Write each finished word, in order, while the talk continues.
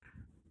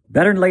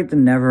Better late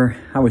than never.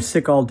 I was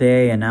sick all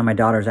day, and now my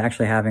daughter's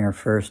actually having her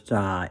first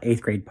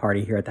eighth grade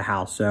party here at the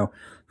house. So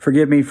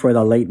forgive me for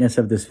the lateness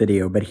of this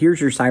video, but here's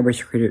your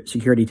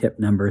cybersecurity tip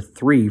number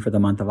 3 for the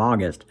month of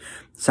August,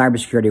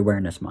 Cybersecurity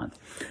Awareness Month.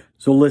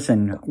 So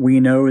listen, we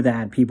know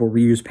that people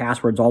reuse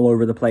passwords all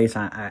over the place.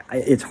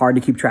 It's hard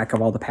to keep track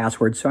of all the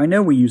passwords. So I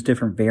know we use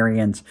different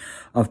variants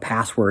of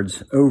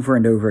passwords over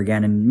and over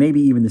again, and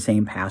maybe even the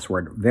same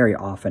password very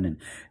often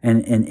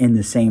and in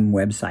the same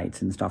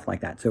websites and stuff like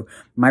that. So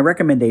my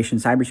recommendation,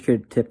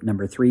 cybersecurity tip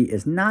number 3,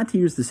 is not to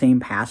use the same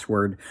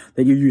password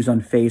that you use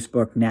on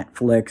Facebook,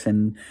 Netflix,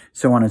 and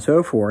so on and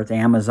so forth,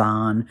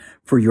 Amazon,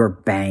 for your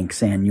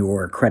banks and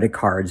your credit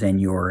cards and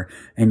your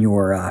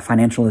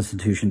financial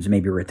institutions,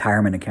 maybe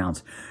retirement accounts.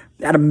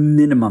 At a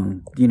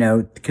minimum,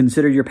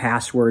 consider your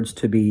passwords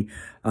to be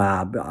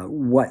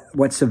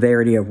what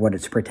severity of what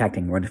it's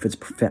protecting. What if it's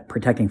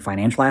protecting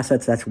financial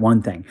assets? That's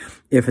one thing.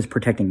 If it's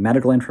protecting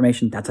medical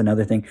information, that's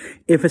another thing.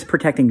 If it's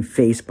protecting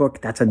Facebook,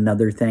 that's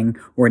another thing.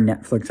 Or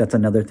Netflix, that's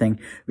another thing.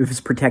 If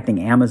it's protecting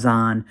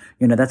Amazon,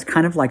 that's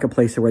kind of like a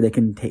place where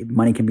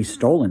money can be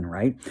stolen,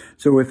 right?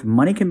 So if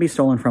money can be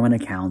stolen from an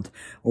account,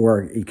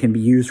 or it can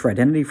be used for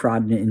identity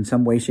fraud in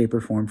some way, shape,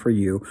 or form for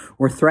you,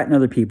 or threaten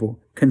other people,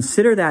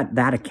 consider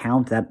that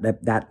account,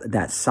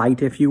 that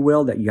site, if you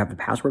will, that you have the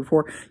password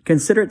for,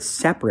 consider it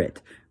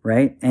separate,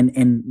 right?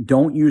 And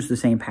don't use the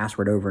same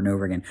password over and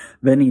over again.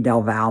 Vinny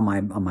Del Val,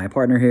 my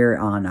partner here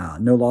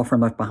on No Law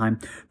Firm Left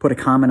Behind, put a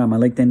comment on my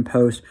LinkedIn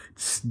post,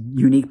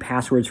 unique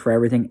passwords for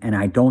everything, and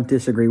I don't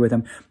disagree with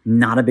him.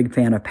 Not a big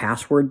fan of the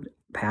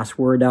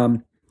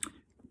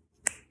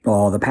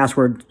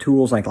password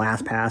tools like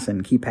LastPass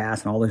and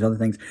KeePass and all those other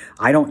things.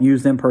 I don't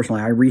use them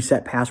personally. I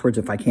reset passwords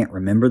if I can't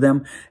remember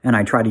them, and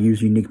I try to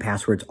use unique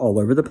passwords all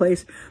over the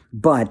place.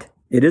 But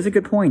it is a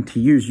good point to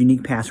use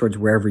unique passwords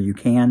wherever you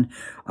can.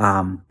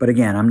 But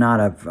again, I'm not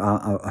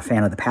a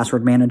fan of the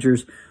password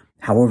managers.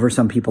 However,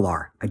 some people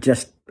are. I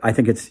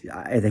think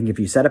if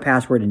you set a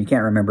password and you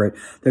can't remember it,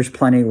 there's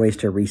plenty of ways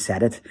to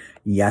reset it.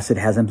 Yes, it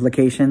has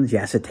implications.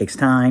 Yes, it takes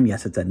time.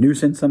 Yes, it's a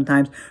nuisance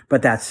sometimes,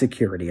 but that's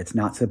security. It's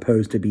not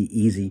supposed to be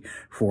easy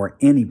for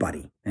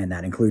anybody, and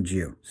that includes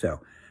you. So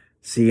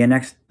see you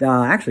next,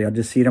 actually, I'll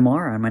just see you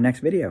tomorrow on my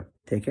next video.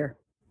 Take care.